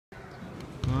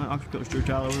Oxford coach Drew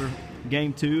Tyler.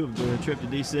 Game 2 of the trip to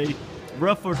DC.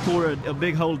 Rough first quarter, a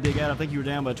big hole to dig out. I think you were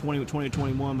down by 20 or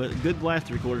 21, but good last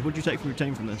 3 quarters. What did you take from your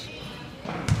team from this?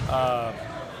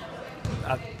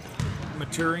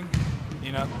 Maturing,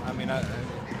 you know. I mean,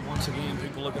 once again,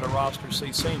 people look at a roster,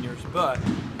 see seniors, but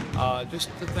just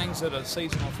the things that a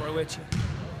season will throw at you,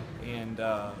 and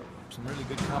some really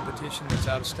good competition that's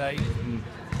out of state, and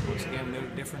once again,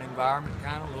 a different environment,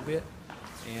 kind of a little bit,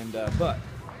 and but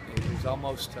it was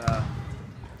almost.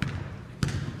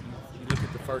 You look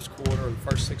at the first quarter or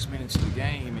the first 6 minutes of the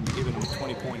game, and you're giving them a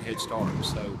 20-point head start.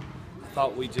 So I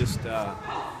thought we just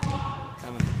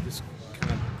kind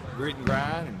of grit and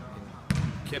grind and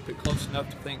kept it close enough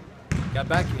to think. Got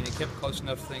back in and kept it close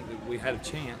enough to think that we had a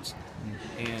chance,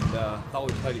 and thought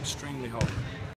we played extremely hard.